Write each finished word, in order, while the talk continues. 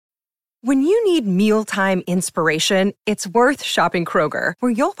When you need mealtime inspiration, it's worth shopping Kroger,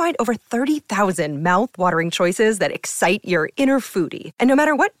 where you'll find over 30,000 mouth-watering choices that excite your inner foodie. And no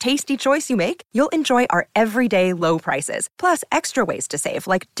matter what tasty choice you make, you'll enjoy our everyday low prices, plus extra ways to save,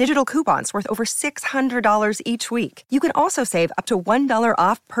 like digital coupons worth over $600 each week. You can also save up to $1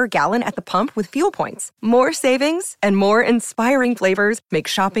 off per gallon at the pump with fuel points. More savings and more inspiring flavors make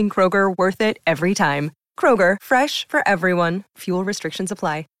shopping Kroger worth it every time. Kroger, fresh for everyone. Fuel restrictions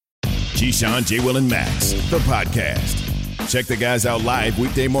apply. Keyshawn, J. Will, and Max, the podcast. Check the guys out live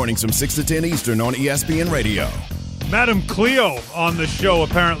weekday mornings from 6 to 10 Eastern on ESPN Radio. Madam Cleo on the show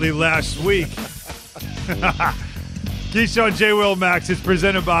apparently last week. Keyshawn, J. Will, Max is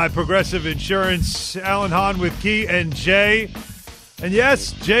presented by Progressive Insurance. Alan Hahn with Key and Jay. And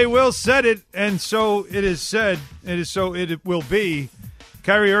yes, J. Will said it, and so it is said. It is so it will be.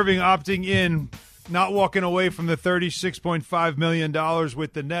 Kyrie Irving opting in, not walking away from the $36.5 million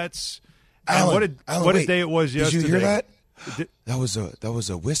with the Nets. Alan, what a day it was yesterday. Did you hear that? That was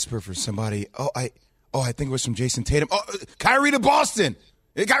a whisper for somebody. I think it was from Jason Tatum. Oh, Kyrie to Boston.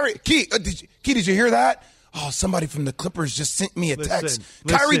 Hey, Kyrie, Key, did you hear that? Oh, somebody from the Clippers just sent me a text.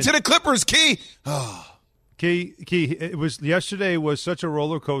 Kyrie to the Clippers, Key. Oh. Key, yesterday was such a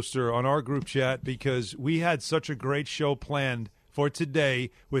roller coaster on our group chat because we had such a great show planned for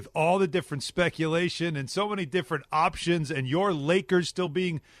today with all the different speculation and so many different options, and your Lakers still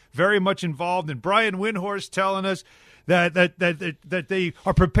being very much involved, and Brian Windhorst telling us that they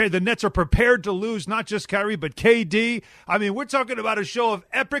are prepared, the Nets are prepared to lose not just Kyrie but KD. I mean, we're talking about a show of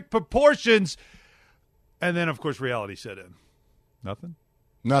epic proportions, and then of course reality set in.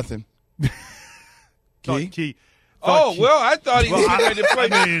 Nothing. Key? I thought he was getting ready to play.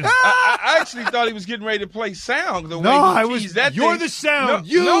 I actually thought he was getting ready to play sound. The way he teased that you're thing. The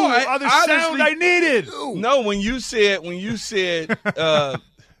sound. No, are the sound I needed. No, when you said Windhorst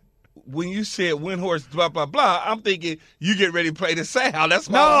blah blah blah, I'm thinking you get ready to play the sound. That's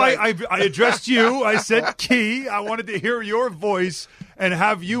why. I addressed you. I said Key. I wanted to hear your voice and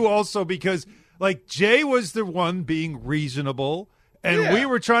have you also, because like Jay was the one being reasonable. And we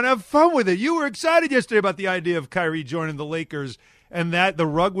were trying to have fun with it. You were excited yesterday about the idea of Kyrie joining the Lakers, and that the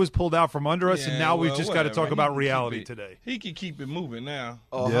rug was pulled out from under us, and now we've just got to talk about reality today. He can keep it moving now.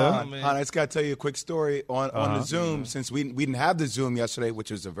 I just got to tell you a quick story on the Zoom, since we didn't have the Zoom yesterday,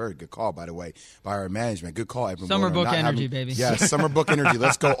 which was a very good call, by the way, by our management. Good call, everyone. Summer book energy, baby. Yeah, summer book energy.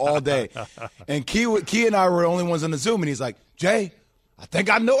 Let's go all day. And Key and I were the only ones on the Zoom, and he's like, Jay, I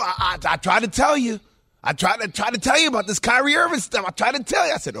think I know. I tried to tell you. I tried to tell you about this Kyrie Irving stuff. I tried to tell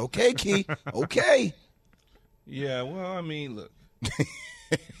you. I said, okay, Key, okay. Yeah, well, I mean, look,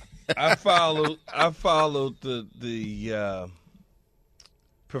 I followed the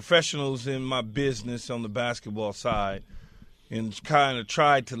professionals in my business on the basketball side and kind of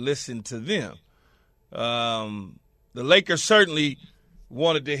tried to listen to them. The Lakers certainly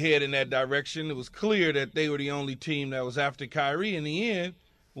wanted to head in that direction. It was clear that they were the only team that was after Kyrie. In the end,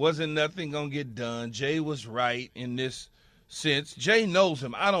 wasn't nothing going to get done. Jay was right in this sense. Jay knows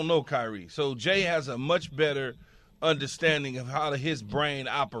him. I don't know Kyrie. So Jay has a much better understanding of how his brain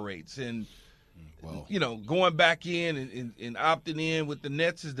operates. And, going back in and opting in with the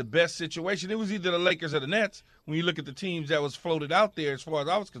Nets is the best situation. It was either the Lakers or the Nets when you look at the teams that was floated out there as far as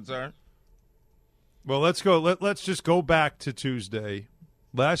I was concerned. Well, let's go. Let's just go back to Tuesday.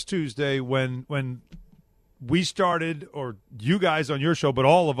 Last Tuesday when we started, or you guys on your show, but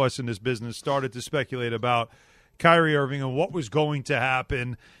all of us in this business started to speculate about Kyrie Irving and what was going to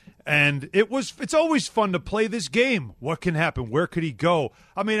happen. And it's always fun to play this game. What can happen? Where could he go?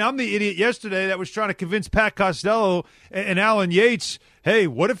 I mean, I'm the idiot yesterday that was trying to convince Pat Costello and Alan Yates, hey,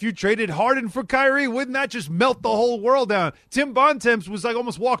 what if you traded Harden for Kyrie? Wouldn't that just melt the whole world down? Tim Bontemps was like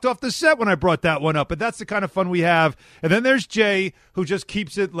almost walked off the set when I brought that one up. But that's the kind of fun we have. And then there's Jay, who just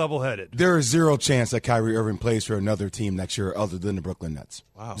keeps it level-headed. There is zero chance that Kyrie Irving plays for another team next year other than the Brooklyn Nets.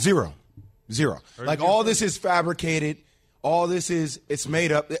 Wow. Zero. Like, all this is fabricated. All this it's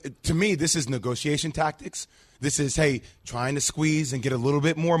made up. To me, this is negotiation tactics. This is, hey, trying to squeeze and get a little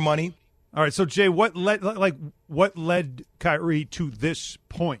bit more money. All right, so Jay, what led Kyrie to this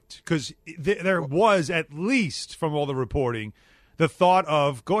point? Because there was, at least from all the reporting, the thought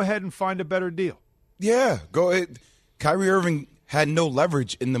of go ahead and find a better deal. Yeah, go ahead. Kyrie Irving had no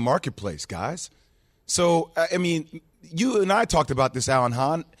leverage in the marketplace, guys. So, I mean, you and I talked about this, Alan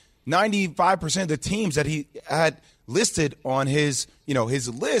Hahn. 95% of the teams that he had listed on his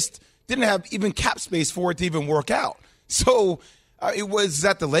list didn't have even cap space for it to even work out. So it was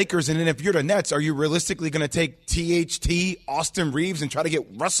at the Lakers, and then if you're the Nets, are you realistically going to take THT, Austin Reeves, and try to get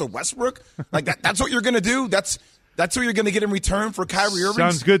Russell Westbrook? Like that's what you're going to do? That's what you're going to get in return for Kyrie Irving?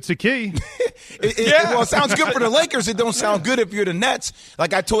 Sounds good to Key. Well, it sounds good for the Lakers. It don't sound good if you're the Nets.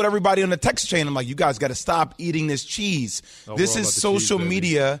 Like I told everybody on the text chain, I'm like, you guys got to stop eating this cheese. This is social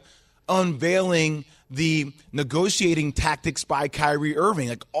media unveiling the negotiating tactics by Kyrie Irving.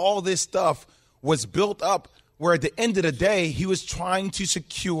 Like all this stuff was built up where at the end of the day, he was trying to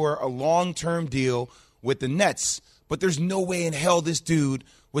secure a long-term deal with the Nets. But there's no way in hell this dude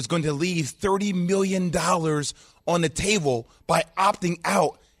was going to leave $30 million on the table by opting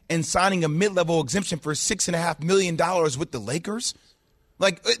out and signing a mid-level exemption for $6.5 million with the Lakers.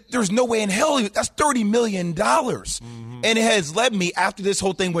 Like, there's no way in hell. That's $30 million. Mm-hmm. And it has led me, after this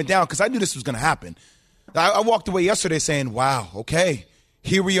whole thing went down, because I knew this was going to happen. I walked away yesterday saying, wow, okay,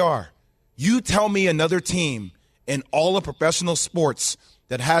 here we are. You tell me another team in all of professional sports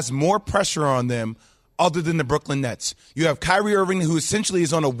that has more pressure on them other than the Brooklyn Nets. You have Kyrie Irving, who essentially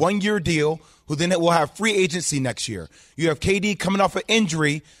is on a one-year deal, who then will have free agency next year. You have KD coming off an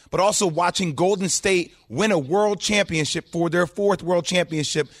injury, but also watching Golden State win a world championship for their fourth world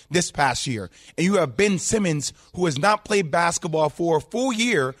championship this past year. And you have Ben Simmons, who has not played basketball for a full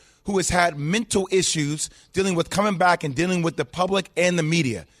year, who has had mental issues dealing with coming back and dealing with the public and the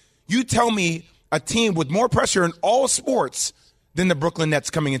media. You tell me a team with more pressure in all sports than the Brooklyn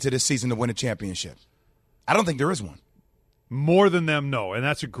Nets coming into this season to win a championship. I don't think there is one. More than them, no. And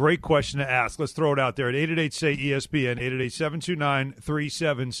that's a great question to ask. Let's throw it out there at 888-SAY-ESPN,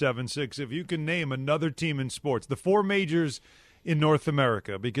 888-729-3776. If you can name another team in sports, the four majors in North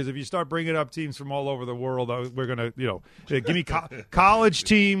America, because if you start bringing up teams from all over the world, we're going to, give me college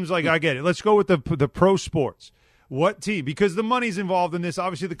teams. Like, I get it. Let's go with the pro sports. What team? Because the money's involved in this,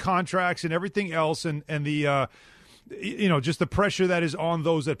 obviously the contracts and everything else, and the just the pressure that is on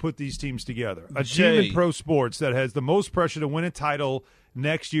those that put these teams together. A team in pro sports that has the most pressure to win a title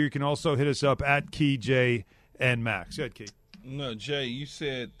next year. You can also hit us up at Key, Jay, and Max. Go ahead, Key. No, Jay, you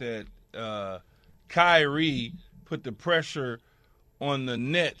said that Kyrie put the pressure on the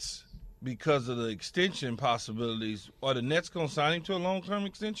Nets because of the extension possibilities. Are the Nets going to sign him to a long-term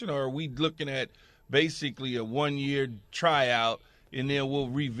extension, or are we looking at basically a one-year tryout and then we'll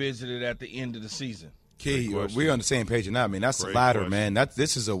revisit it at the end of the season? Key, we're on the same page now. I mean, that's the ladder, man.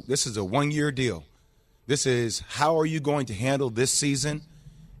 This is a one-year deal. This is how are you going to handle this season?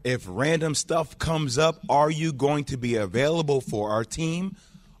 If random stuff comes up, are you going to be available for our team?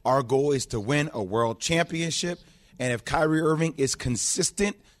 Our goal is to win a world championship. And if Kyrie Irving is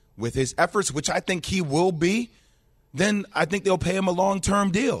consistent with his efforts, which I think he will be, then I think they'll pay him a long-term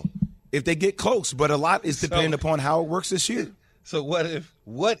deal if they get close. But a lot is dependent upon how it works this year. So what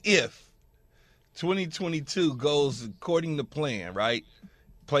if 2022 goes according to plan, right?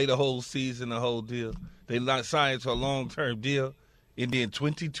 Play the whole season, the whole deal. They not sign to a long-term deal. And then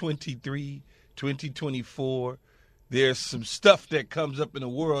 2023, 2024, there's some stuff that comes up in the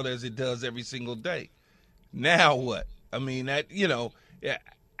world as it does every single day. Now what? I mean,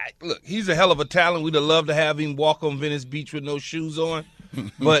 look, he's a hell of a talent. We'd have loved to have him walk on Venice Beach with no shoes on.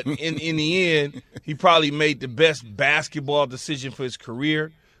 But in the end, he probably made the best basketball decision for his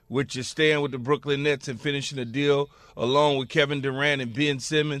career, which is staying with the Brooklyn Nets and finishing the deal along with Kevin Durant and Ben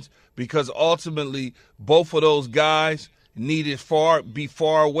Simmons, because ultimately both of those guys needed be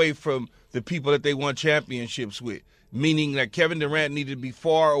far away from the people that they won championships with, meaning that Kevin Durant needed to be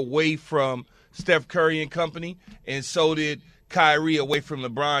far away from Steph Curry and company, and so did Kyrie away from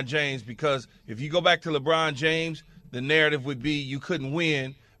LeBron James, because if you go back to LeBron James, the narrative would be you couldn't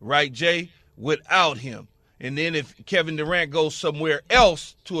win, right, Jay, without him. And then if Kevin Durant goes somewhere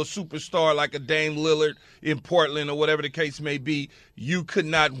else to a superstar like a Dame Lillard in Portland or whatever the case may be, you could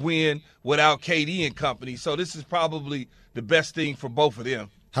not win without KD and company. So this is probably the best thing for both of them.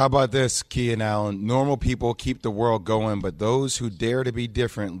 How about this, Key and Allen? Normal people keep the world going, but those who dare to be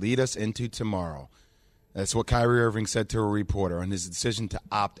different lead us into tomorrow. That's what Kyrie Irving said to a reporter on his decision to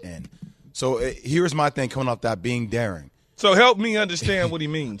opt in. So here's my thing coming off that, being daring. So help me understand what he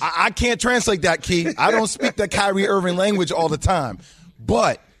means. I can't translate that, Key. I don't speak that Kyrie Irving language all the time.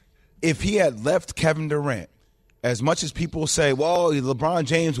 But if he had left Kevin Durant, as much as people say, well, LeBron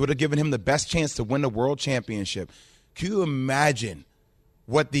James would have given him the best chance to win the world championship, can you imagine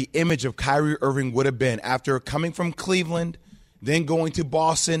what the image of Kyrie Irving would have been after coming from Cleveland, then going to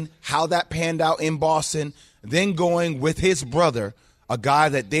Boston, how that panned out in Boston, then going with his brother, a guy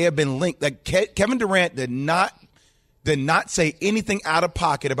that they have been linked. Like Kevin Durant did not say anything out of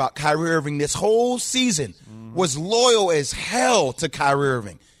pocket about Kyrie Irving this whole season, was loyal as hell to Kyrie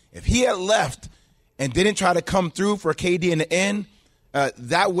Irving. If he had left and didn't try to come through for KD in the end,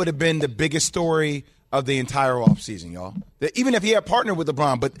 that would have been the biggest story of the entire offseason, y'all. Even if he had partnered with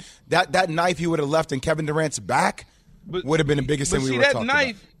LeBron, but that knife he would have left in Kevin Durant's back would have been the biggest thing we were talking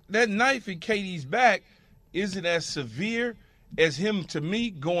about. That knife in KD's back isn't as severe as him, to me,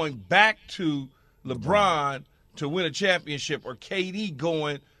 going back to LeBron to win a championship, or KD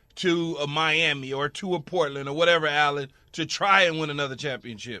going to a Miami or to a Portland or whatever, Allen, to try and win another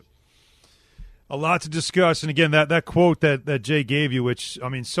championship. A lot to discuss, and again, that quote that Jay gave you, which, I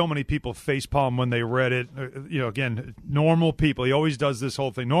mean, so many people facepalm when they read it. Again, normal people. He always does this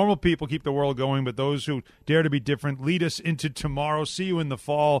whole thing. Normal people keep the world going, but those who dare to be different lead us into tomorrow. See you in the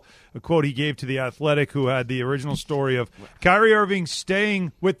fall. A quote he gave to The Athletic, who had the original story of Kyrie Irving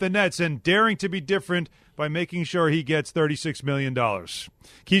staying with the Nets and daring to be different by making sure he gets $36 million.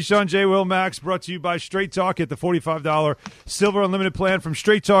 Keyshawn, J. Will, Max, brought to you by Straight Talk at the $45 Silver Unlimited plan from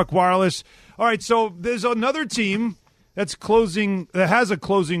Straight Talk Wireless. All right, so there's another team that has a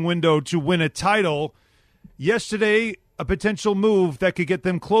closing window to win a title. Yesterday, a potential move that could get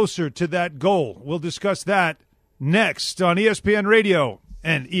them closer to that goal. We'll discuss that next on ESPN Radio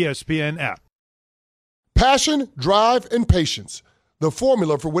and ESPN app. Passion, drive, and patience. The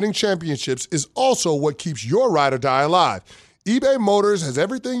formula for winning championships is also what keeps your ride or die alive. eBay Motors has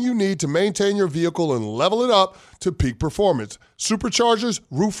everything you need to maintain your vehicle and level it up to peak performance. Superchargers,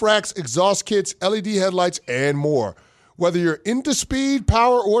 roof racks, exhaust kits, LED headlights, and more. Whether you're into speed,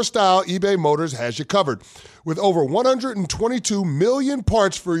 power, or style, eBay Motors has you covered. With over 122 million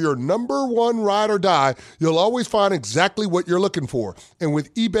parts for your number one ride or die, you'll always find exactly what you're looking for. And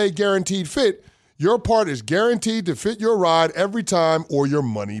with eBay Guaranteed Fit, your part is guaranteed to fit your ride every time or your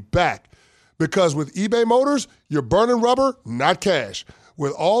money back. Because with eBay Motors, you're burning rubber, not cash.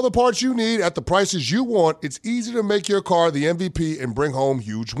 With all the parts you need at the prices you want, it's easy to make your car the MVP and bring home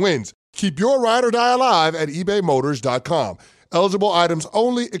huge wins. Keep your ride or die alive at ebaymotors.com. Eligible items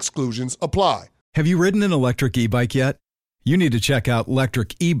only. Exclusions apply. Have you ridden an electric e-bike yet? You need to check out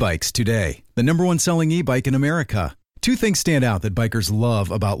Electric E-Bikes today, the #1 selling e-bike in America. Two things stand out that bikers love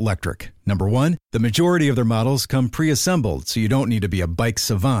about Electric. Number one, the majority of their models come pre-assembled, so you don't need to be a bike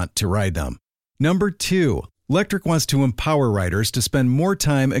savant to ride them. Number two, Electric wants to empower riders to spend more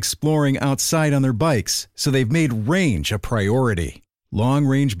time exploring outside on their bikes, so they've made range a priority.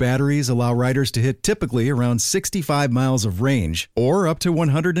 Long-range batteries allow riders to hit typically around 65 miles of range, or up to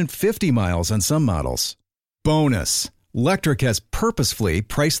 150 miles on some models. Bonus, Electric has purposefully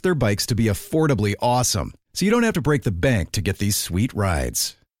priced their bikes to be affordably awesome, so you don't have to break the bank to get these sweet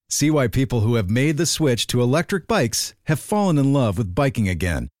rides. See why people who have made the switch to electric bikes have fallen in love with biking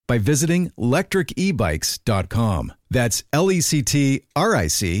again by visiting lectricebikes.com. That's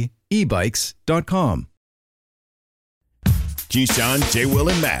LECTRIC ebikes.com. Keyshawn, J. Will,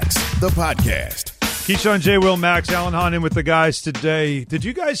 and Max, the podcast. Keyshawn, J. Will, Max, Alan Hahn in with the guys today. Did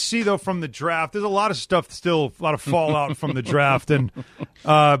you guys see, though, from the draft? There's a lot of stuff still, a lot of fallout from the draft. And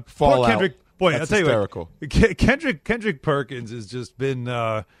Fallout. Kendrick, boy, That's I'll tell hysterical. you what, Kendrick Perkins has just been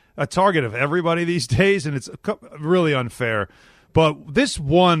a target of everybody these days, and it's really unfair. But this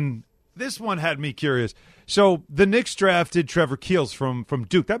one had me curious. So the Knicks drafted Trevor Keels from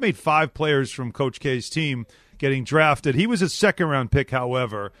Duke. That made 5 players from Coach K's team getting drafted. He was a second-round pick,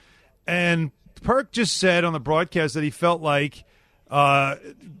 however. And Perk just said on the broadcast that he felt like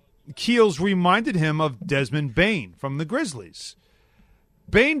Keels reminded him of Desmond Bane from the Grizzlies.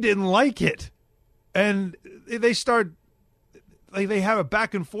 Bane didn't like it. And they have a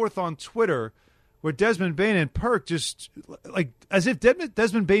back and forth on Twitter where Desmond Bane and Perk just, as if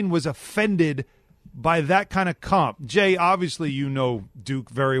Desmond Bane was offended by that kind of comp. Jay, obviously you know Duke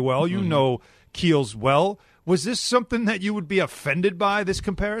very well. You know Keels well. Was this something that you would be offended by, this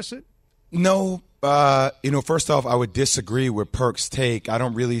comparison? No. First off, I would disagree with Perk's take. I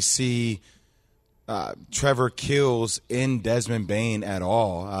don't really see Trevor Keels in Desmond Bane at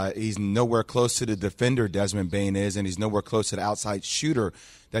all. He's nowhere close to the defender Desmond Bane is, and he's nowhere close to the outside shooter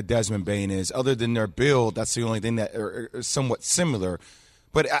that Desmond Bane is. Other than their build, that's the only thing that are somewhat similar.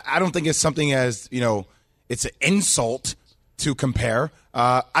 But I don't think it's something as, it's an insult to compare.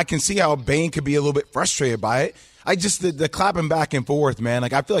 I can see how Bane could be a little bit frustrated by it. The clapping back and forth, man.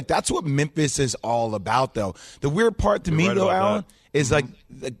 I feel like that's what Memphis is all about, though. The weird part to me, though, Alan, is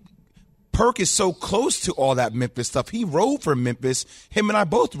Perk is so close to all that Memphis stuff. He rode for Memphis. Him and I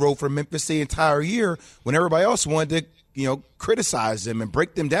both rode for Memphis the entire year when everybody else wanted to, criticize them and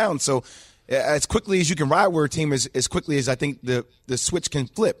break them down. So as quickly as you can ride with a team, as quickly as I think the switch can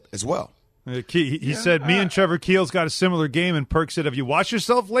flip as well. He said, me and Trevor Keels got a similar game, and Perk said, have you watched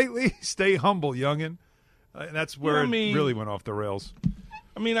yourself lately? Stay humble, youngin'. And that's where it really went off the rails.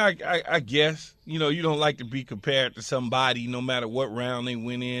 I guess, you don't like to be compared to somebody no matter what round they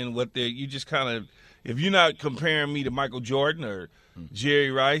went in, you just kind of, if you're not comparing me to Michael Jordan or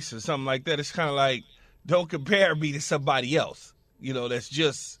Jerry Rice or something like that, it's kind of like, don't compare me to somebody else. That's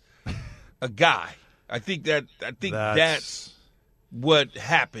just a guy. I think that's what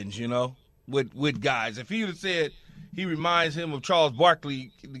happens, with guys. If he would have said he reminds him of Charles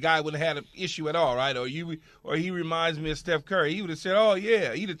Barkley, the guy wouldn't have had an issue at all, right? Or he reminds me of Steph Curry. He would have said, oh,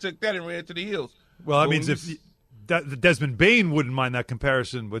 yeah, he'd have took that and ran to the hills. Well, that means if Desmond Bain wouldn't mind that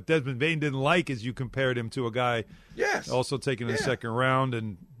comparison. What Desmond Bain didn't like is you compared him to a guy also taken in the second round,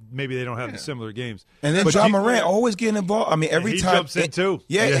 and maybe they don't have the similar games. And then John Morant always getting involved. I mean, every time. He jumps in too.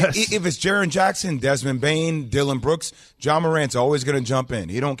 Yeah, yes. If it's Jaren Jackson, Desmond Bain, Dylan Brooks, John Morant's always going to jump in.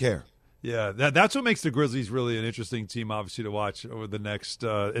 He don't care. Yeah, that's what makes the Grizzlies really an interesting team, obviously, to watch over the next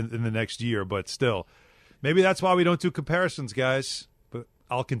in the next year. But still, maybe that's why we don't do comparisons, guys. But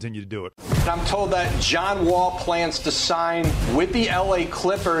I'll continue to do it. I'm told that John Wall plans to sign with the LA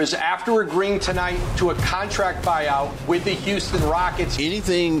Clippers after agreeing tonight to a contract buyout with the Houston Rockets.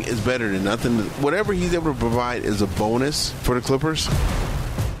 Anything is better than nothing. Whatever he's able to provide is a bonus for the Clippers. All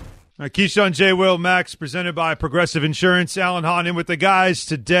right, Keyshawn, J. Will, Max, presented by Progressive Insurance. Alan Hahn in with the guys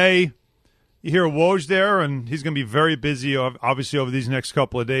today. You hear Woj there, and he's going to be very busy, obviously, over these next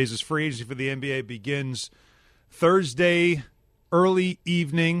couple of days. As free agency for the NBA begins Thursday, early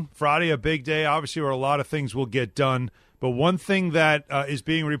evening. Friday, a big day, obviously, where a lot of things will get done. But one thing that is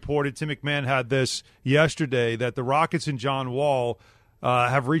being reported, Tim McMahon had this yesterday, that the Rockets and John Wall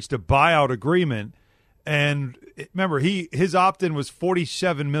have reached a buyout agreement. And remember, his opt-in was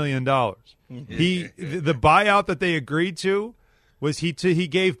 $47 million. The buyout that they agreed to was he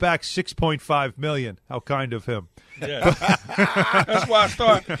gave back $6.5 million. How kind of him. Yeah. That's why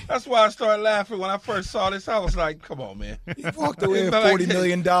I started laughing when I first saw this. I was like, come on, man. He walked away with $40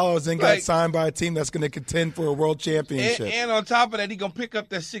 million and got signed by a team that's going to contend for a world championship. And on top of that, he's going to pick up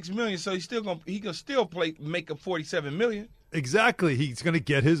that $6 million, so he can still make up $47 million. Exactly. He's going to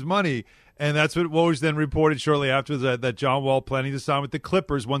get his money. And that's what Woj then reported shortly after that John Wall planning to sign with the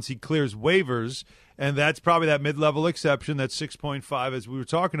Clippers once he clears waivers. And that's probably that mid-level exception, that 6.5, as we were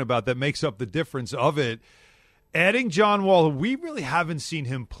talking about, that makes up the difference of it. Adding John Wall, we really haven't seen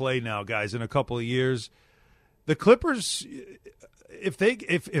him play now, guys, in a couple of years. The Clippers, and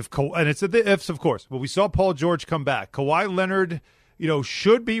it's the ifs, of course. Well, we saw Paul George come back. Kawhi Leonard,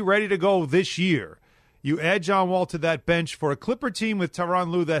 should be ready to go this year. You add John Wall to that bench for a Clipper team with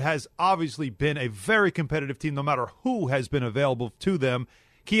Tyronn Lue that has obviously been a very competitive team no matter who has been available to them.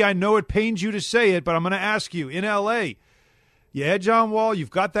 Key, I know it pains you to say it, but I'm going to ask you. In L.A., you add John Wall, you've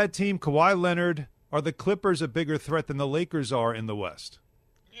got that team, Kawhi Leonard. Are the Clippers a bigger threat than the Lakers are in the West?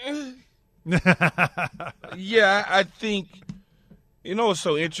 Yeah, I think, it's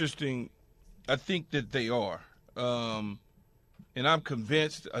so interesting. I think that they are. And I'm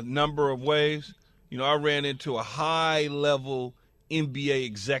convinced a number of ways. I ran into a high-level NBA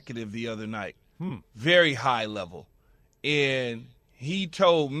executive the other night, very high level. And he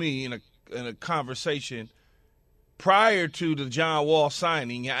told me in a conversation prior to the John Wall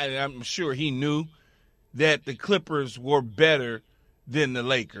signing, I'm sure he knew that the Clippers were better than the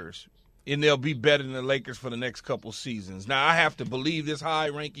Lakers, and they'll be better than the Lakers for the next couple seasons. Now, I have to believe this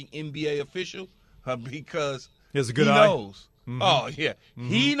high-ranking NBA official because he has a good eye. Knows. Mm-hmm. Oh, yeah. Mm-hmm.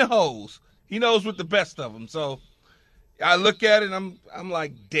 He knows. He knows with the best of them. So I look at it, and I'm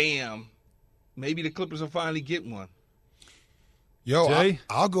like, damn, maybe the Clippers will finally get one. Yo,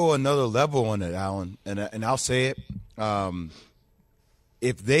 I'll go another level on it, Alan, and I'll say it.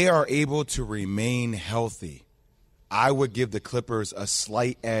 If they are able to remain healthy, I would give the Clippers a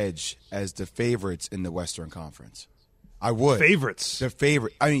slight edge as the favorites in the Western Conference. I would. Favorites. The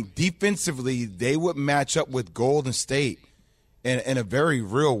favorite. I mean, defensively, they would match up with Golden State in a very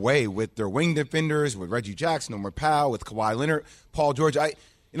real way with their wing defenders, with Reggie Jackson, Norman Powell, with Kawhi Leonard, Paul George.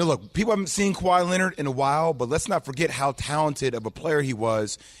 Look, people haven't seen Kawhi Leonard in a while, but let's not forget how talented of a player he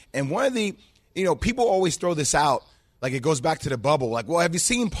was. And one of the, people always throw this out, like it goes back to the bubble. Like, well, have you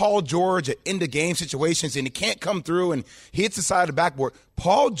seen Paul George at end-of-game situations and he can't come through and he hits the side of the backboard?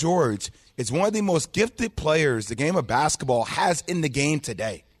 Paul George is one of the most gifted players the game of basketball has in the game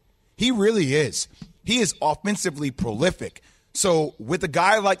today. He really is. He is offensively prolific. So with a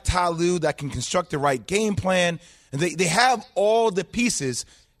guy like Ty Lue that can construct the right game plan, and they have all the pieces,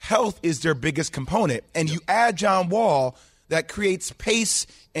 health is their biggest component. And you add John Wall that creates pace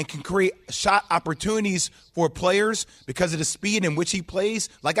and can create shot opportunities for players because of the speed in which he plays.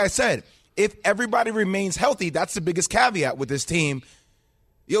 Like I said, if everybody remains healthy, that's the biggest caveat with this team.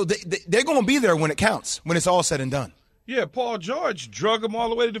 They're going to be there when it counts, when it's all said and done. Yeah, Paul George drug him all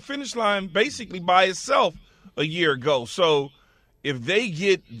the way to the finish line basically by himself a year ago. So if they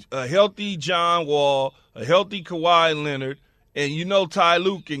get a healthy John Wall, a healthy Kawhi Leonard, and Ty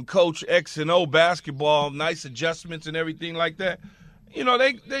Lue can coach X and O basketball, nice adjustments and everything like that, they're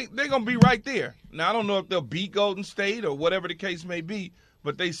going to be right there. Now, I don't know if they'll beat Golden State or whatever the case may be,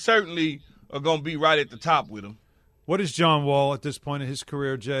 but they certainly are going to be right at the top with them. What is John Wall at this point in his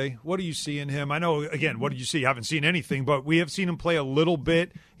career, Jay? What do you see in him? I know, again, what do you see? You haven't seen anything, but we have seen him play a little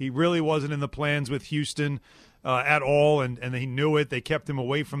bit. He really wasn't in the plans with Houston at all, and he knew it. They kept him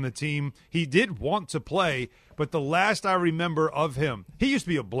away from the team. He did want to play, but the last I remember of him, he used to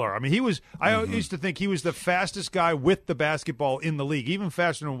be a blur. I mean, I used to think he was the fastest guy with the basketball in the league, even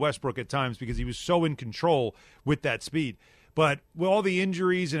faster than Westbrook at times because he was so in control with that speed. But with all the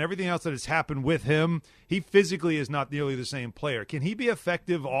injuries and everything else that has happened with him, he physically is not nearly the same player. Can he be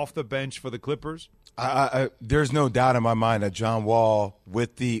effective off the bench for the Clippers? There's no doubt in my mind that John Wall,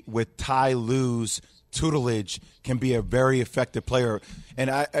 with Ty Lue's tutelage, can be a very effective player. And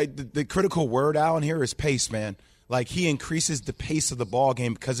the critical word, Alan, here is pace, man. Like, he increases the pace of the ball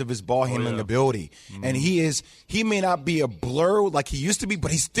game because of his ball handling ability. Mm-hmm. And he may not be a blur like he used to be,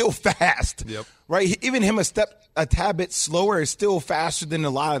 but he's still fast. Yep. Right? Even him a tad bit slower is still faster than a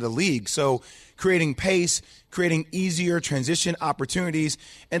lot of the league. So creating pace, creating easier transition opportunities,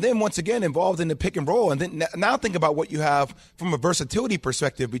 and then once again involved in the pick and roll. And then now think about what you have from a versatility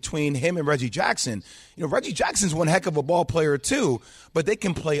perspective between him and Reggie Jackson. Reggie Jackson's one heck of a ball player too, but they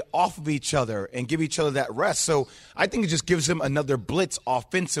can play off of each other and give each other that rest. So I think it just gives him another blitz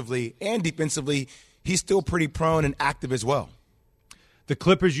offensively and defensively. He's still pretty prone and active as well. The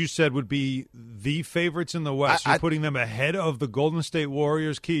Clippers, you said, would be the favorites in the West. You're putting them ahead of the Golden State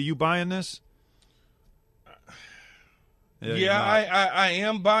Warriors. Key, are you buying this? Yeah, I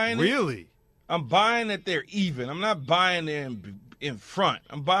am buying it. Really? I'm buying that they're even. I'm not buying them in front.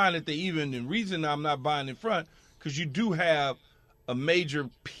 I'm buying that they're even. The reason I'm not buying in front, because you do have a major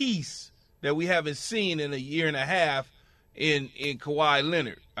piece that we haven't seen in a year and a half in Kawhi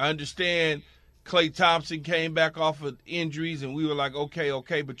Leonard. I understand Klay Thompson came back off of injuries, and we were like,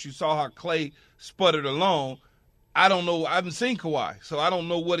 okay, but you saw how Klay sputtered along. I don't know. I haven't seen Kawhi, so I don't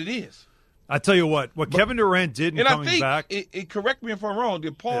know what it is. I tell you what Kevin Durant did in coming back. It correct me if I'm wrong.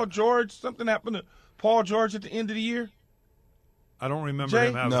 Did Paul George, something happen to Paul George at the end of the year? I don't remember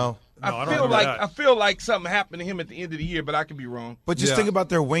him having. No. I feel like something happened to him at the end of the year, but I could be wrong. But just think about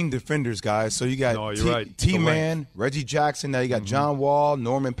their wing defenders, guys. So you got T-Man, Reggie Jackson. Now you got John Wall,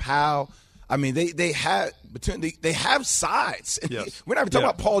 Norman Powell. I mean, they have sides. Yes. We're not even talking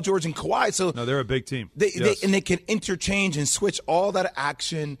about Paul George and Kawhi. So no, they're a big team. They can interchange and switch all that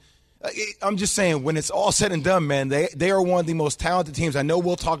action. I'm just saying, when it's all said and done, man, they are one of the most talented teams. I know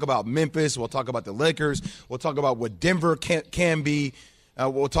we'll talk about Memphis. We'll talk about the Lakers. We'll talk about what Denver can be.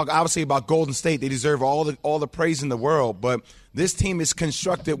 We'll talk, obviously, about Golden State. They deserve all the praise in the world. But this team is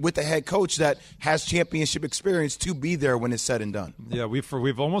constructed with a head coach that has championship experience to be there when it's said and done. Yeah,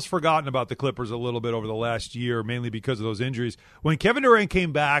 we've almost forgotten about the Clippers a little bit over the last year, mainly because of those injuries. When Kevin Durant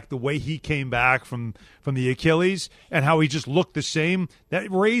came back, the way he came back from the Achilles and how he just looked the same, that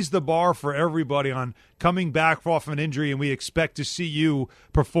raised the bar for everybody on coming back off an injury, and we expect to see you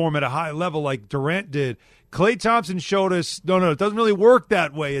perform at a high level like Durant did. Klay Thompson showed us, no, it doesn't really work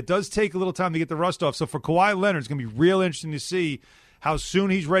that way. It does take a little time to get the rust off. So for Kawhi Leonard, it's going to be real interesting to see how soon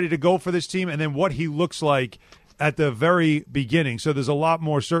he's ready to go for this team and then what he looks like at the very beginning. So there's a lot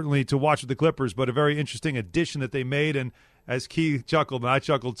more certainly to watch with the Clippers, but a very interesting addition that they made. And as Keith chuckled, and I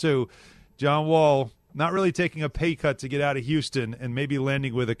chuckled too, John Wall not really taking a pay cut to get out of Houston and maybe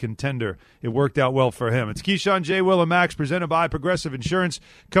landing with a contender. It worked out well for him. It's Keyshawn, J. Will, and Max, presented by Progressive Insurance,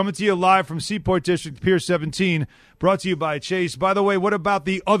 coming to you live from Seaport District, Pier 17, brought to you by Chase. By the way, what about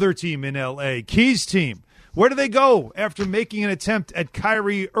the other team in L.A., Key's team? Where do they go after making an attempt at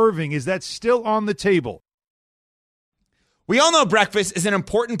Kyrie Irving? Is that still on the table? We all know breakfast is an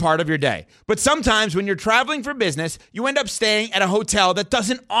important part of your day, but sometimes when you're traveling for business, you end up staying at a hotel that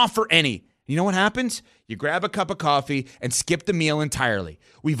doesn't offer any. You know what happens? You grab a cup of coffee and skip the meal entirely.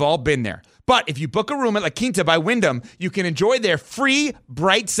 We've all been there. But if you book a room at La Quinta by Wyndham, you can enjoy their free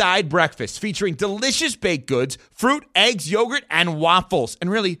Bright Side breakfast featuring delicious baked goods, fruit, eggs, yogurt, and waffles. And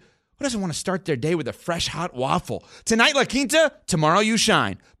really, who doesn't want to start their day with a fresh, hot waffle? Tonight, La Quinta, tomorrow you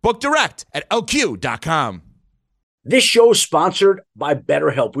shine. Book direct at LQ.com. This show is sponsored by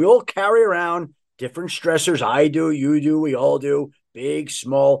BetterHelp. We all carry around different stressors. I do, you do, we all do. Big,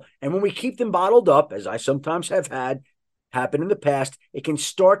 small, and when we keep them bottled up, as I sometimes have had happen in the past, it can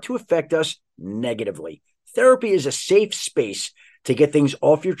start to affect us negatively. Therapy is a safe space to get things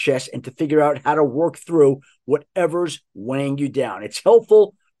off your chest and to figure out how to work through whatever's weighing you down. It's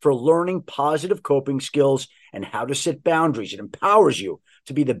helpful for learning positive coping skills and how to set boundaries. It empowers you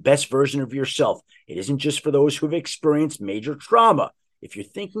to be the best version of yourself. It isn't just for those who have experienced major trauma. If you're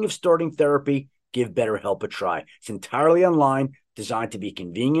thinking of starting therapy, give BetterHelp a try. It's entirely online, designed to be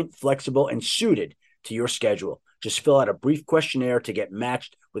convenient, flexible, and suited to your schedule. Just fill out a brief questionnaire to get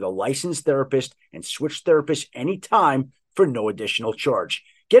matched with a licensed therapist and switch therapists anytime for no additional charge.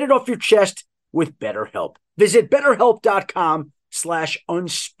 Get it off your chest with BetterHelp. Visit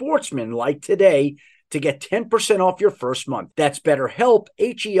BetterHelp.com/unsportsmanlike today to get 10% off your first month. That's BetterHelp,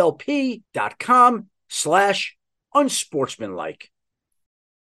 HELP.com/unsportsmanlike.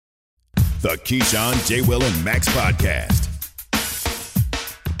 The Keyshawn, J. Will, and Max podcast.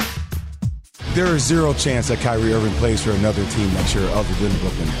 There is zero chance that Kyrie Irving plays for another team next year other than the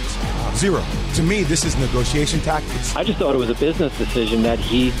Brooklyn Nets. Zero. To me, this is negotiation tactics. I just thought it was a business decision that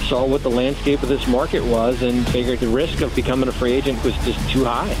he saw what the landscape of this market was and figured the risk of becoming a free agent was just too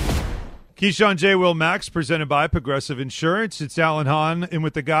high. Keyshawn, J. Will, Max, presented by Progressive Insurance. It's Alan Hahn in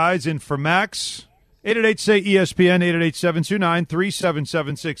with the guys in for Max. 888-SAY-ESPN,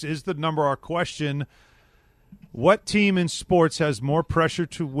 888-729-3776 is the number. Our question: what team in sports has more pressure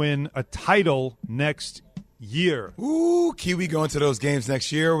to win a title next year? Ooh, Kiwi going to those games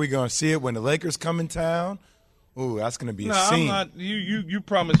next year. We're going to see it when the Lakers come in town. Ooh, that's going to be a scene. I'm not. You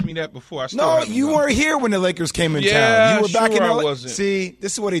promised me that before. You weren't here when the Lakers came in town. You were back in LA. See,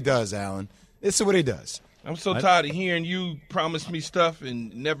 this is what he does, Alan. This is what he does. I'm so tired of hearing you promise me stuff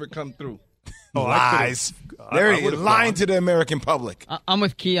and never come through. Lies. They're lying to the American public. I'm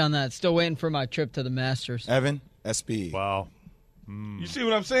with Key on that. Still waiting for my trip to the Masters. Evan, SB. Wow. You see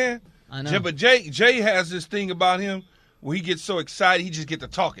what I'm saying? I know. But Jay has this thing about him where he gets so excited he just get to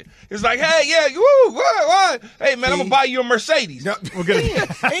talking. It's like, hey, yeah, woo, what? Hey, man, I'm going to buy you a Mercedes. No,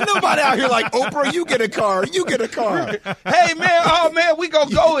 ain't nobody out here like, Oprah, you get a car. You get a car. Hey, man, we going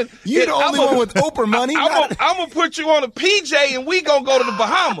to go and you're the only one with Oprah money. I'm going to put you on a PJ and we going to go to the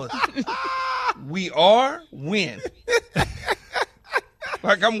Bahamas. We are when?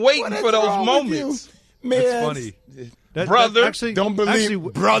 Like, I'm waiting for those moments. Man, that's funny. Brother. Don't believe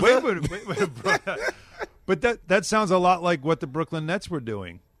brother. Wait, brother. But that sounds a lot like what the Brooklyn Nets were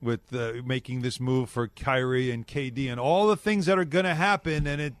doing with making this move for Kyrie and KD and all the things that are going to happen,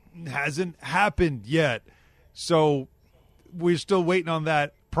 and it hasn't happened yet. So we're still waiting on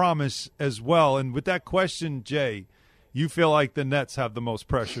that promise as well. And with that question, Jay, you feel like the Nets have the most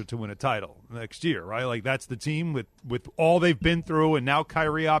pressure to win a title next year, right? Like that's the team with all they've been through and now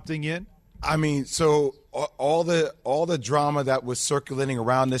Kyrie opting in? I mean, so all the drama that was circulating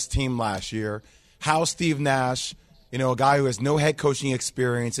around this team last year, how Steve Nash, a guy who has no head coaching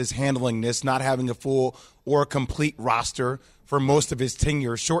experience, is handling this, not having a full or a complete roster for most of his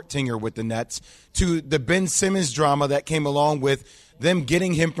short tenure with the Nets, to the Ben Simmons drama that came along with them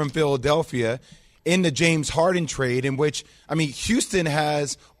getting him from Philadelphia in the James Harden trade, in which, Houston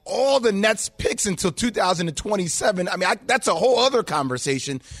has all the Nets picks until 2027. That's a whole other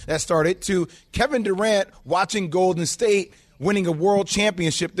conversation that started, to Kevin Durant watching Golden State winning a world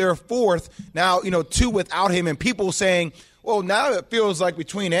championship. They're fourth. Now, 2 without him, and people saying, well, now it feels like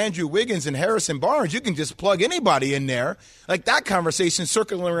between Andrew Wiggins and Harrison Barnes, you can just plug anybody in there. Like that conversation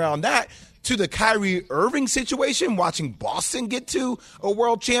circling around that, to the Kyrie Irving situation, watching Boston get to a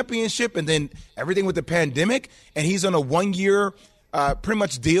world championship, and then everything with the pandemic, and he's on a 1-year pretty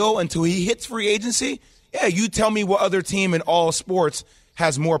much deal until he hits free agency. Yeah, you tell me what other team in all sports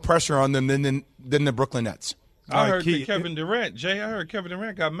has more pressure on them than the Brooklyn Nets. I heard that Kevin Durant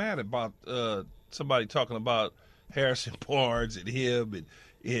got mad about somebody talking about Harrison Barnes and him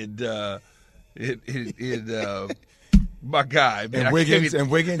and my guy, man. And Wiggins,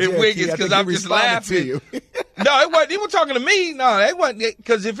 because I'm just laughing. To you. No, it wasn't. He was talking to me. No, it wasn't.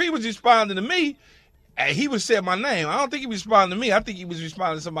 Because if he was responding to me, he would say my name. I don't think he was responding to me. I think he was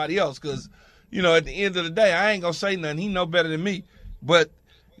responding to somebody else. Because, at the end of the day, I ain't gonna say nothing. He know better than me. But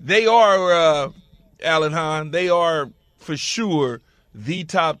they are, Alan Hahn. They are for sure the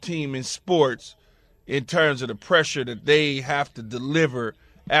top team in sports in terms of the pressure that they have to deliver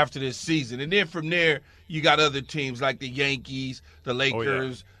after this season. And then from there, you got other teams like the Yankees, the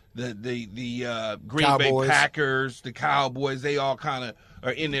Lakers, the Green Cowboys. Bay Packers, the Cowboys. They all kind of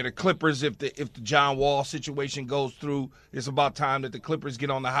are in there. The Clippers, if the John Wall situation goes through, it's about time that the Clippers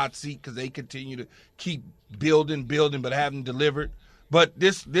get on the hot seat because they continue to keep building, but haven't delivered. But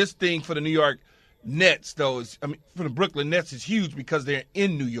this thing for the New York Nets, though, for the Brooklyn Nets is huge because they're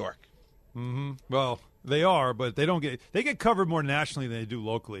in New York. Mm-hmm. Well, they are, but they get covered more nationally than they do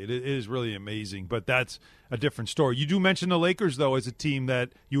locally. It is really amazing, but that's a different story. You do mention the Lakers, though, as a team that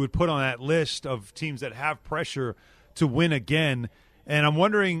you would put on that list of teams that have pressure to win again. And I'm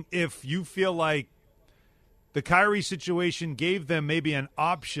wondering if you feel like the Kyrie situation gave them maybe an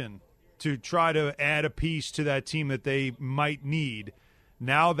option to try to add a piece to that team that they might need.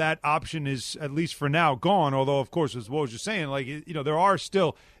 Now that option is, at least for now, gone, although, of course, as Woj was saying, there are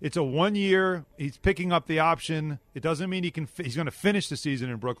still – it's a 1 year. He's picking up the option. It doesn't mean he's going to finish the season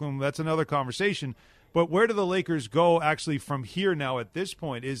in Brooklyn. That's another conversation. But where do the Lakers go actually from here now at this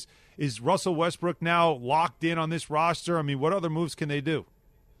point? Is Russell Westbrook now locked in on this roster? I mean, what other moves can they do?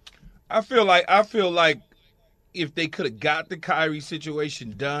 I feel like if they could have got the Kyrie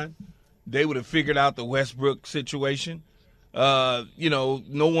situation done, they would have figured out the Westbrook situation. No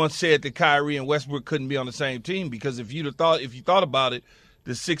one said that Kyrie and Westbrook couldn't be on the same team, because if you thought about it,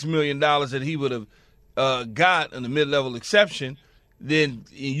 the $6 million that he would have got in the mid-level exception, then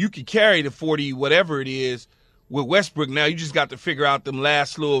you could carry the 40 whatever it is with Westbrook. Now you just got to figure out them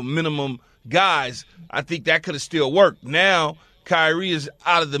last little minimum guys. I think that could have still worked. Now Kyrie is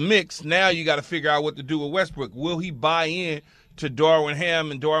out of the mix. Now you got to figure out what to do with Westbrook. Will he buy in to Darvin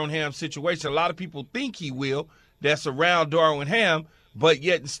Ham and Darvin Ham's situation? A lot of people think he will. That's around Darvin Ham, but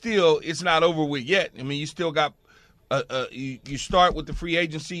yet still it's not over with yet. I mean, you still got you start with the free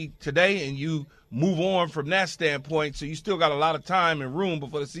agency today and you move on from that standpoint, so you still got a lot of time and room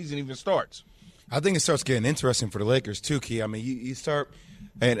before the season even starts. I think it starts getting interesting for the Lakers too, Key. I mean, you start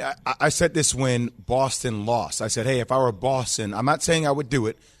 – and I said this when Boston lost. I said, hey, if I were Boston, I'm not saying I would do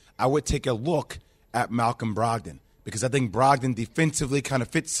it. I would take a look at Malcolm Brogdon, because I think Brogdon defensively kind of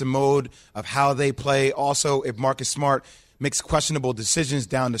fits the mode of how they play. Also, if Marcus Smart makes questionable decisions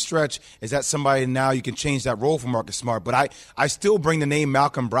down the stretch, is that somebody now you can change that role for Marcus Smart? But I still bring the name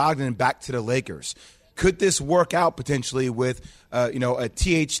Malcolm Brogdon back to the Lakers. Could this work out potentially with, a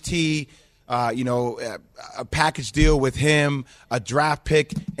THT, a package deal with him, a draft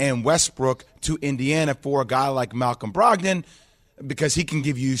pick, and Westbrook to Indiana for a guy like Malcolm Brogdon? Because he can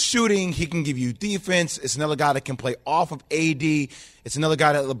give you shooting, he can give you defense. It's another guy that can play off of AD. It's another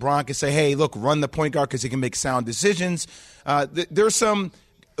guy that LeBron can say, hey, look, run the point guard because he can make sound decisions. There's some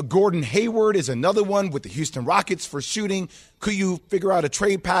 – Gordon Hayward is another one with the Houston Rockets for shooting. Could you figure out a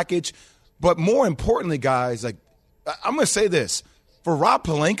trade package? But more importantly, guys, I'm going to say this. For Rob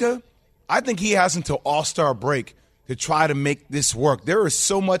Pelinka, I think he has until All-Star break to try to make this work. There is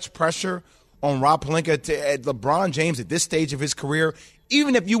so much pressure on Rob Pelinka at LeBron James at this stage of his career.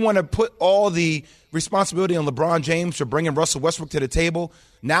 Even if you want to put all the responsibility on LeBron James for bringing Russell Westbrook to the table,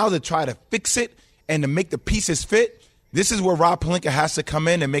 now to try to fix it and to make the pieces fit, this is where Rob Pelinka has to come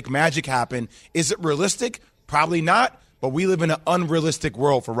in and make magic happen. Is it realistic? Probably not, but we live in an unrealistic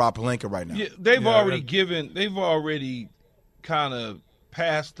world for Rob Pelinka right now. Yeah, they've already kind of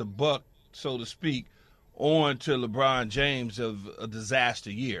passed the buck, so to speak, on to LeBron James of a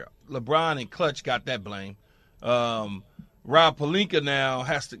disaster year. LeBron and Clutch got that blame. Rob Pelinka now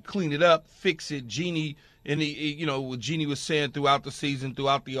has to clean it up, fix it. Jeannie, what Jeannie was saying throughout the season,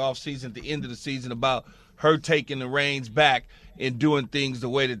 throughout the offseason, at the end of the season, about her taking the reins back and doing things the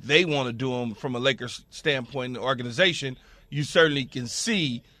way that they want to do them from a Lakers standpoint in the organization, you certainly can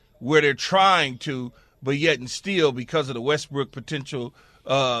see where they're trying to, but yet and still, because of the Westbrook potential,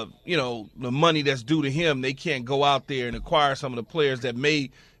 the money that's due to him, they can't go out there and acquire some of the players that may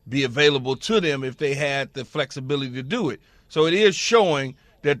be available to them if they had the flexibility to do it. So it is showing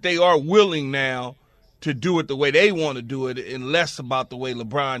that they are willing now to do it the way they want to do it and less about the way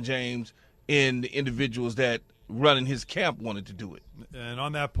LeBron James and the individuals that running his camp wanted to do it. And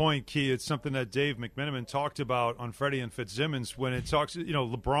on that point, Key, it's something that Dave McMenamin talked about on Freddie and Fitzsimmons when it talks,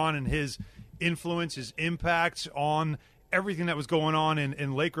 LeBron and his influence, his impact on everything that was going on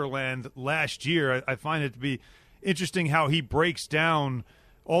in Lakerland last year. I find it to be interesting how he breaks down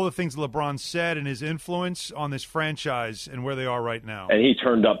all the things LeBron said and his influence on this franchise and where they are right now. And he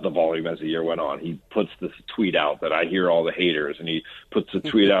turned up the volume as the year went on. He puts this tweet out that I hear all the haters, and he puts a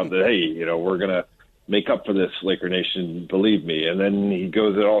tweet out that, hey, we're going to make up for this, Laker Nation, believe me. And then he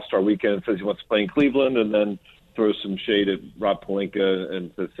goes at All-Star Weekend and says he wants to play in Cleveland, and then throws some shade at Rob Pelinka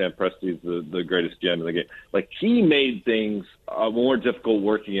and says Sam Presti's the greatest GM in the game. Like, he made things a more difficult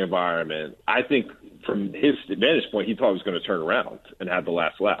working environment. I think from his vantage point, he thought it was going to turn around and have the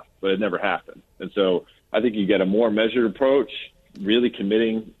last laugh, but it never happened. And so I think you get a more measured approach, really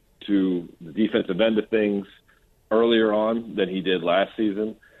committing to the defensive end of things earlier on than he did last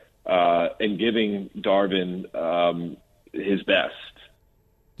season, and giving Darvin his best.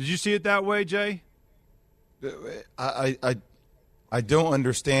 Did you see it that way, Jay? I don't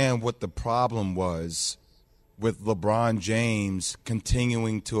understand what the problem was with LeBron James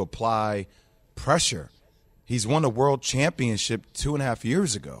continuing to apply pressure. He's won a world championship 2.5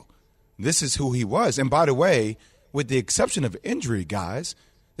 years ago. This is who he was. And by the way, with the exception of injury, guys,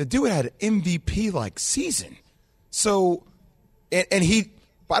 the dude had an MVP-like season. So, and he,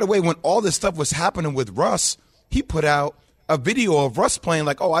 by the way, when all this stuff was happening with Russ, he put out a video of Russ playing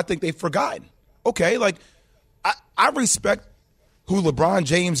like, oh, I think they've forgotten. Okay, like, I respect who LeBron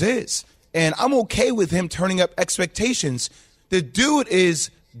James is, and I'm okay with him turning up expectations. The dude is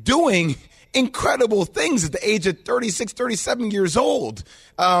doing incredible things at the age of 36, 37 years old.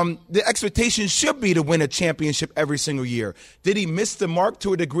 The expectation should be to win a championship every single year. Did he miss the mark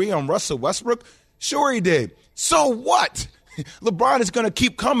to a degree on Russell Westbrook? Sure he did. So what? LeBron is going to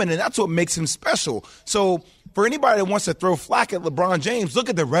keep coming, and that's what makes him special. So for anybody that wants to throw flack at LeBron James, look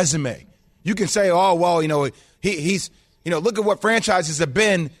at the resume. You can say, oh, well, he's look at what franchises have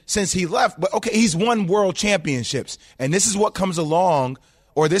been since he left. But, okay, he's won world championships. And this is what comes along,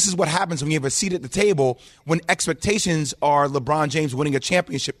 or this is what happens when you have a seat at the table. When expectations are LeBron James winning a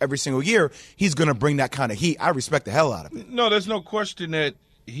championship every single year, he's going to bring that kind of heat. I respect the hell out of it. No, there's no question that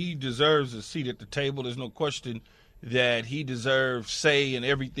he deserves a seat at the table. There's no question that he deserves say in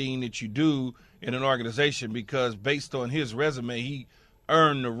everything that you do in an organization, because based on his resume, he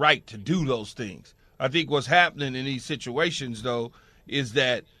earned the right to do those things. I think what's happening in these situations, though, is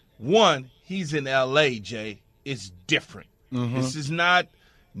that, one, he's in L.A., Jay. It's different. Mm-hmm. This is not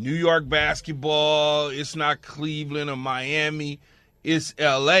New York basketball. It's not Cleveland or Miami. It's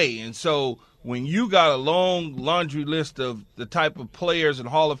L.A. And so when you got a long laundry list of the type of players and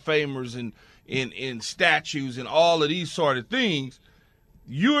Hall of Famers and in statues and all of these sort of things,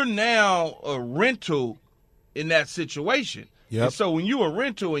 you're now a rental in that situation. Yep. And so when you're a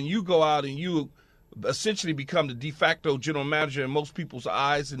rental and you go out and you essentially become the de facto general manager in most people's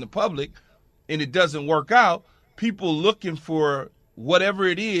eyes in the public, and it doesn't work out, people looking for whatever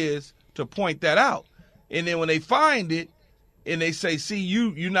it is to point that out. And then when they find it and they say, see,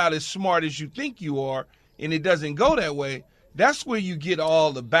 you're not as smart as you think you are, and it doesn't go that way, that's where you get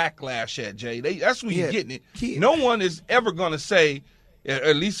all the backlash at, Jay. That's where you're getting it. No one is ever going to say,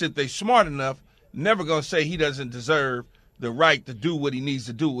 at least if they're smart enough, never going to say he doesn't deserve the right to do what he needs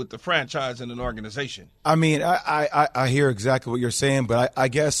to do with the franchise and an organization. I mean, I hear exactly what you're saying, but I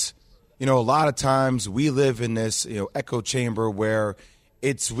guess, a lot of times we live in this, echo chamber where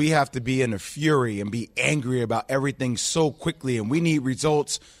we have to be in a fury and be angry about everything so quickly, and we need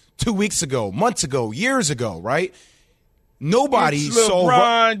results 2 weeks ago, months ago, years ago, right? Nobody saw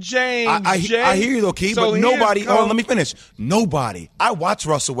LeBron James. I hear you, though, Key, so but nobody. Oh, let me finish. Nobody. I watched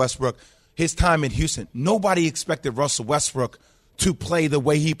Russell Westbrook, his time in Houston. Nobody expected Russell Westbrook to play the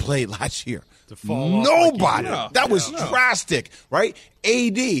way he played last year. Nobody. That was drastic, right?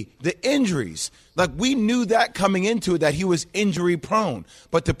 AD, the injuries. Like, we knew that coming into it, that he was injury prone.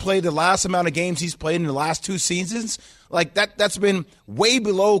 But to play the last amount of games he's played in the last 2 seasons, like that's been way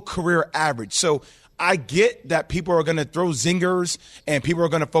below career average. So I get that people are going to throw zingers and people are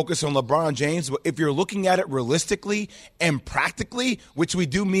going to focus on LeBron James, but if you're looking at it realistically and practically, which we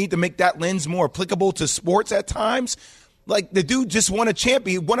do need to make that lens more applicable to sports at times, like the dude just won a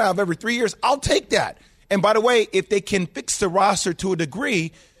champion, 1 out of every 3 years. I'll take that. And by the way, if they can fix the roster to a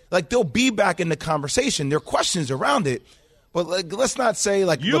degree, like they'll be back in the conversation. There are questions around it, but let's not say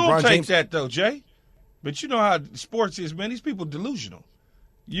like you LeBron don't take James. that though, Jay. But you know how sports is, man. These people delusional.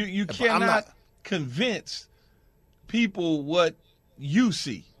 You cannot convince people what you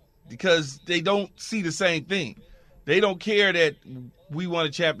see because they don't see the same thing. They don't care that we won a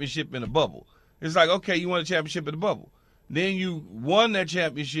championship in a bubble. It's like, okay, you won a championship in a bubble. Then you won that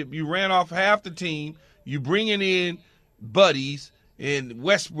championship. You ran off half the team. You bringing in buddies and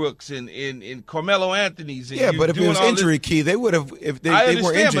Westbrooks and Carmelo Anthony's. And yeah, but if it was injury key, they would have. If they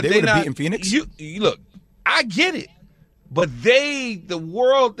were injured, they would have beaten Phoenix. You look, I get it. But the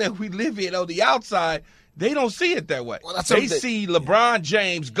world that we live in on the outside, they don't see it that way. Well, they see LeBron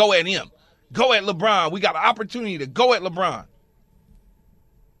James go at him. Go at LeBron. We got an opportunity to go at LeBron.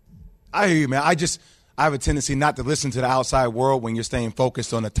 I hear you, man. I have a tendency not to listen to the outside world when you're staying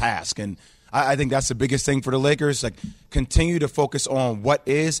focused on a task. And I think that's the biggest thing for the Lakers. Like, continue to focus on what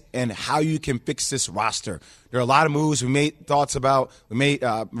is and how you can fix this roster. There are a lot of moves we made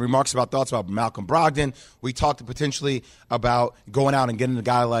remarks about thoughts about Malcolm Brogdon. We talked potentially about going out and getting a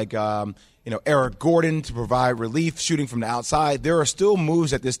guy like Eric Gordon to provide relief, shooting from the outside. There are still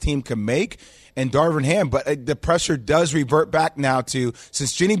moves that this team can make, and Darvin Ham. But the pressure does revert back now to,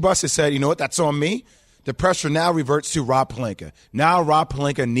 since Jenny Buss has said, you know what, that's on me. The pressure now reverts to Rob Pelinka. Now Rob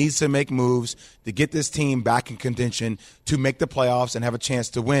Pelinka needs to make moves to get this team back in contention to make the playoffs and have a chance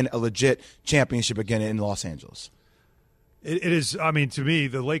to win a legit championship again in Los Angeles. It is, I mean, to me,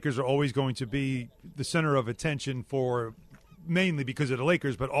 the Lakers are always going to be the center of attention for mainly because of the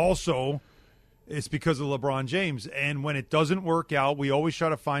Lakers, but also it's because of LeBron James. And when it doesn't work out, we always try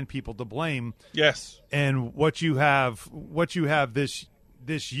to find people to blame. Yes. And what you have this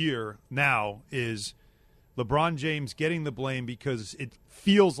year now is LeBron James getting the blame because it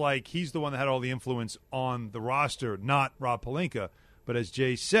feels like he's the one that had all the influence on the roster, not Rob Pelinka. But as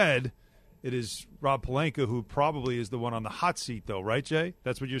Jay said, it is Rob Pelinka who probably is the one on the hot seat, though, right, Jay?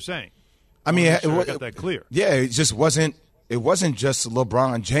 That's what you're saying. I mean, I got that clear. Yeah, it just wasn't. It wasn't just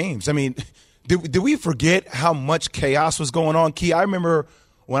LeBron James. I mean, did we forget how much chaos was going on? Key, I remember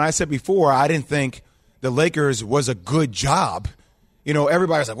when I said before I didn't think the Lakers was a good job. You know,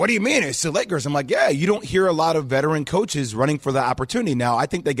 everybody's like, what do you mean? It's the Lakers. I'm like, yeah, you don't hear a lot of veteran coaches running for the opportunity. Now, I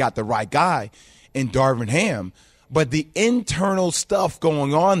think they got the right guy in Darvin Ham. But the internal stuff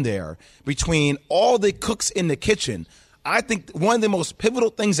going on there between all the cooks in the kitchen, I think one of the most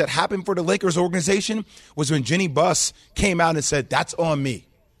pivotal things that happened for the Lakers organization was when Jenny Buss came out and said, that's on me.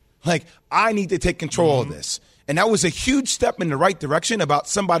 Like, I need to take control of this. And that was a huge step in the right direction about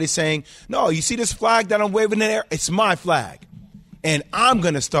somebody saying, no, you see this flag that I'm waving in there? It's my flag. And I'm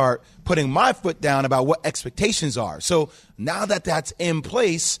going to start putting my foot down about what expectations are. So now that that's in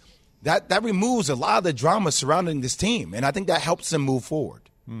place, that removes a lot of the drama surrounding this team. And I think that helps them move forward.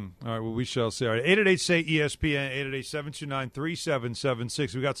 All right, well, we shall see. All right, 888-SAY-ESPN,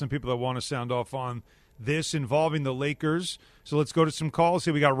 888-729-3776. We got some people that want to sound off on this involving the Lakers. So let's go to some calls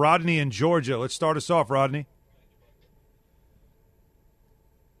here. We got Rodney in Georgia. Let's start us off, Rodney.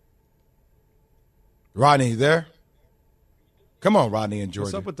 Rodney, you there? Come on, Rodney in Georgia.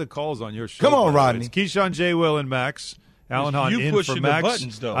 What's up with the calls on your show? Come on, Rodney. It's Keyshawn, J. Will, and Max. Alan Hahn in for pushing Max. the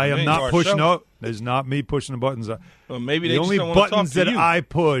buttons, though. I am not pushing. No, it's not me pushing the buttons. Well, maybe the they only just don't want to buttons talk to that you. I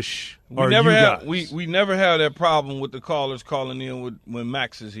push are never you have, guys. We never have that problem with the callers calling in when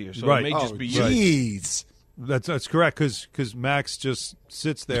Max is here. So Right. it may just be you. Jeez. That's correct because Max just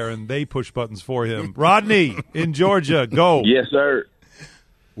sits there and they push buttons for him. Rodney in Georgia, go. Yes, sir.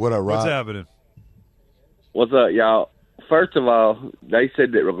 What up, Rod? What's happening? What's up, y'all? First of all, they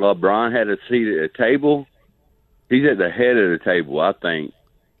said that LeBron had a seat at the table. He's at the head of the table, I think.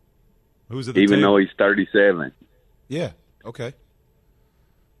 Who's at the even table? though he's 37. Yeah. Okay.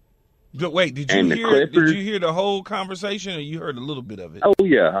 But wait, did And you the hear? Clippers? Did you hear the whole conversation, or you heard a little bit of it? Oh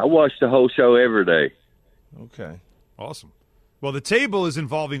yeah, I watch the whole show every day. Okay. Awesome. Well, the table is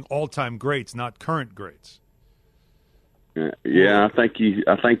involving all-time greats, not current greats. Yeah, I think he's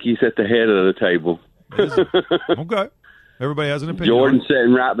at the head of the table. Okay. Everybody has an opinion. Jordan's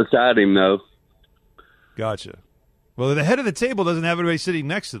sitting right beside him, though. Gotcha. Well, the head of the table doesn't have everybody sitting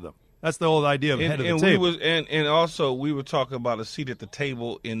next to them. That's the whole idea of head of the table. And also we were talking about a seat at the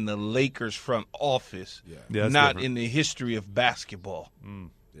table in the Lakers front office, Yeah, that's not different. in the history of basketball.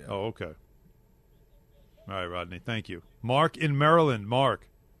 Yeah. Oh, okay. All right, Rodney. Thank you. Mark in Maryland. Mark.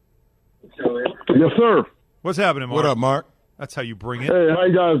 Yes, sir. What's happening, Mark? What up, Mark? That's how you bring it. Hey, how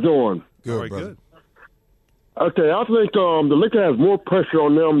you guys doing? Good, All right, brother. good. Okay, I think the Lakers has more pressure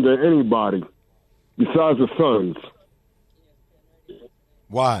on them than anybody besides the Suns.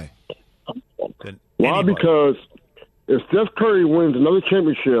 Why? Why? Anybody. Because if Steph Curry wins another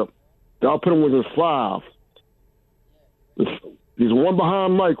championship, they'll put him with his 5. He's one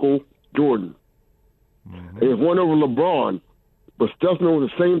behind Michael Jordan. And he's one over LeBron. But Steph's been with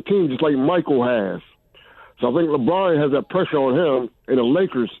the same team just like Michael has. So I think LeBron has that pressure on him, and the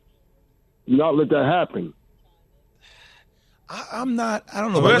Lakers not let that happen. I don't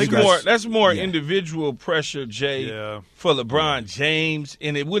know. Well, about that's more individual pressure, Jay, for LeBron James,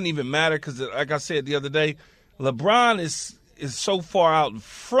 and it wouldn't even matter because, like I said the other day, LeBron is so far out in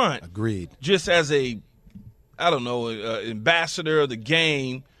front. Agreed. Just as ambassador of the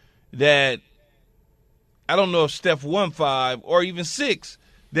game that I don't know if Steph won 5 or even 6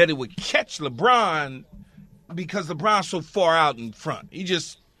 that it would catch LeBron because LeBron's so far out in front. He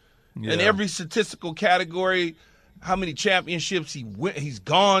just in every statistical category. How many championships he's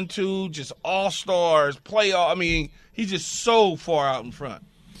gone to, just all-stars, playoff. I mean, he's just so far out in front.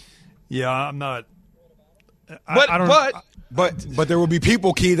 Yeah, I'm not. But there will be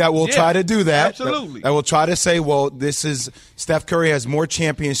people, Key, that will try to do that. Absolutely. That will try to say, well, this is Steph Curry has more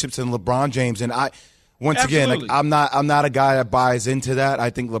championships than LeBron James, and again, I'm not a guy that buys into that.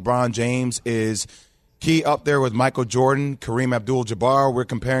 I think LeBron James is key up there with Michael Jordan, Kareem Abdul-Jabbar. We're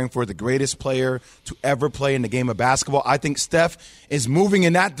comparing for the greatest player to ever play in the game of basketball. I think Steph is moving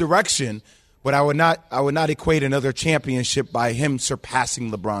in that direction, but I would not equate another championship by him surpassing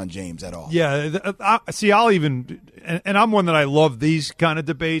LeBron James at all. Yeah, I'll even and I'm one that I love these kind of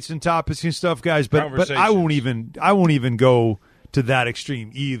debates and topics and stuff, guys. But I won't even go to that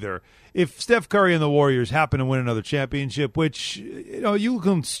extreme either. If Steph Curry and the Warriors happen to win another championship, which you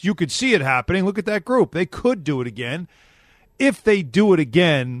could see it happening, look at that group. They could do it again. If they do it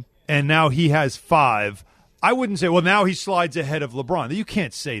again, and now he has 5, I wouldn't say, well, now he slides ahead of LeBron. You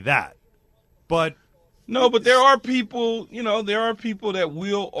can't say that. But no, but there are people, that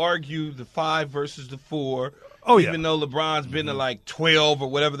will argue the 5 versus the 4. Oh, yeah. Even though LeBron's been to like 12 or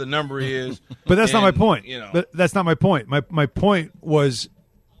whatever the number is. But that's not my point. But that's not my point. My point was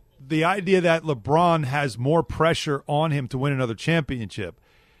the idea that LeBron has more pressure on him to win another championship.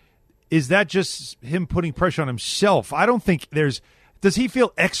 Is that just him putting pressure on himself? I don't think does he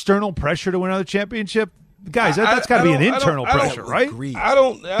feel external pressure to win another championship? Guys, that's got to be an internal pressure, right?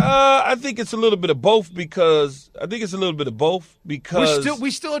 I think it's a little bit of both because we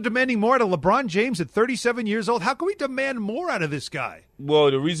still are demanding more out of LeBron James at 37 years old. How can we demand more out of this guy?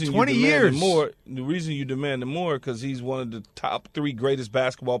 Well, the reason 20 you years. demand more because he's one of the top 3 greatest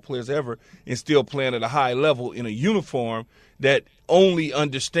basketball players ever and still playing at a high level in a uniform that only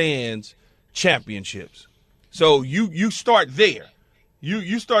understands championships. So you start there.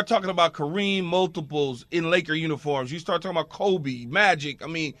 You start talking about Kareem multiples in Laker uniforms. You start talking about Kobe, Magic. I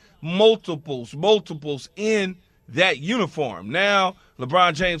mean, multiples in that uniform. Now,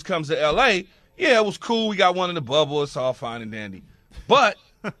 LeBron James comes to L.A. Yeah, it was cool. We got one in the bubble. It's all fine and dandy. But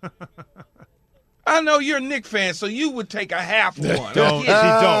I know you're a Knicks fan, so you would take a half one. Don't.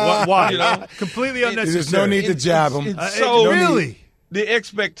 Why? Completely unnecessary. There's no need to jab him. The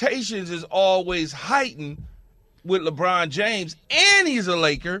expectations is always heightened with LeBron James, and he's a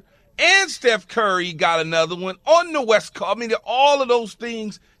Laker, and Steph Curry got another one on the West Coast. I mean, all of those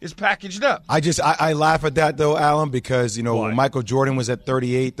things is packaged up. I laugh at that, though, Alan, because, when Michael Jordan was at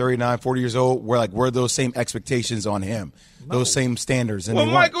 38, 39, 40 years old, were those same expectations on him, those same standards. And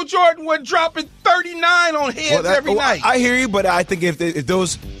Michael Jordan was dropping 39 on heads every night. I hear you, but I think if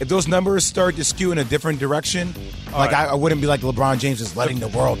those numbers start to skew in a different direction, I wouldn't be like LeBron James is letting the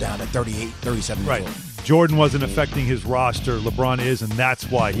world down at 38, 37 years old. Jordan wasn't affecting his roster. LeBron is, and that's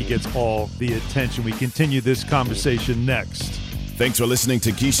why he gets all the attention. We continue this conversation next. Thanks for listening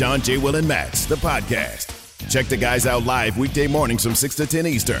to Keyshawn, J. Will, and Max, the podcast. Check the guys out live weekday mornings from 6 to 10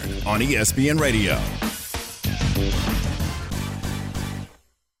 Eastern on ESPN Radio.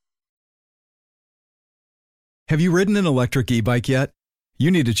 Have you ridden an electric e-bike yet? You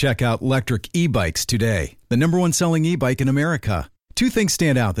need to check out Electric E-Bikes today, the #1 selling e-bike in America. 2 things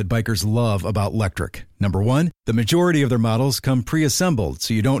stand out that bikers love about Electric. Number 1, the majority of their models come pre-assembled,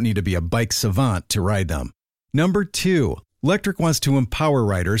 so you don't need to be a bike savant to ride them. Number 2, Electric wants to empower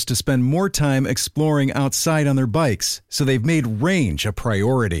riders to spend more time exploring outside on their bikes, so they've made range a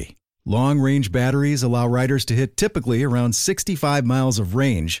priority. Long-range batteries allow riders to hit typically around 65 miles of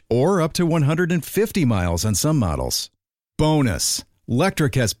range, or up to 150 miles on some models. Bonus,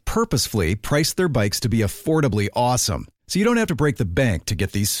 Electric has purposefully priced their bikes to be affordably awesome, so you don't have to break the bank to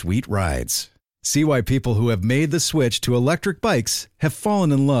get these sweet rides. See why people who have made the switch to electric bikes have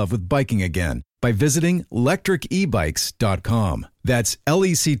fallen in love with biking again by visiting lectricebikes.com. That's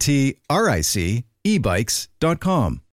LECTRIC ebikes.com.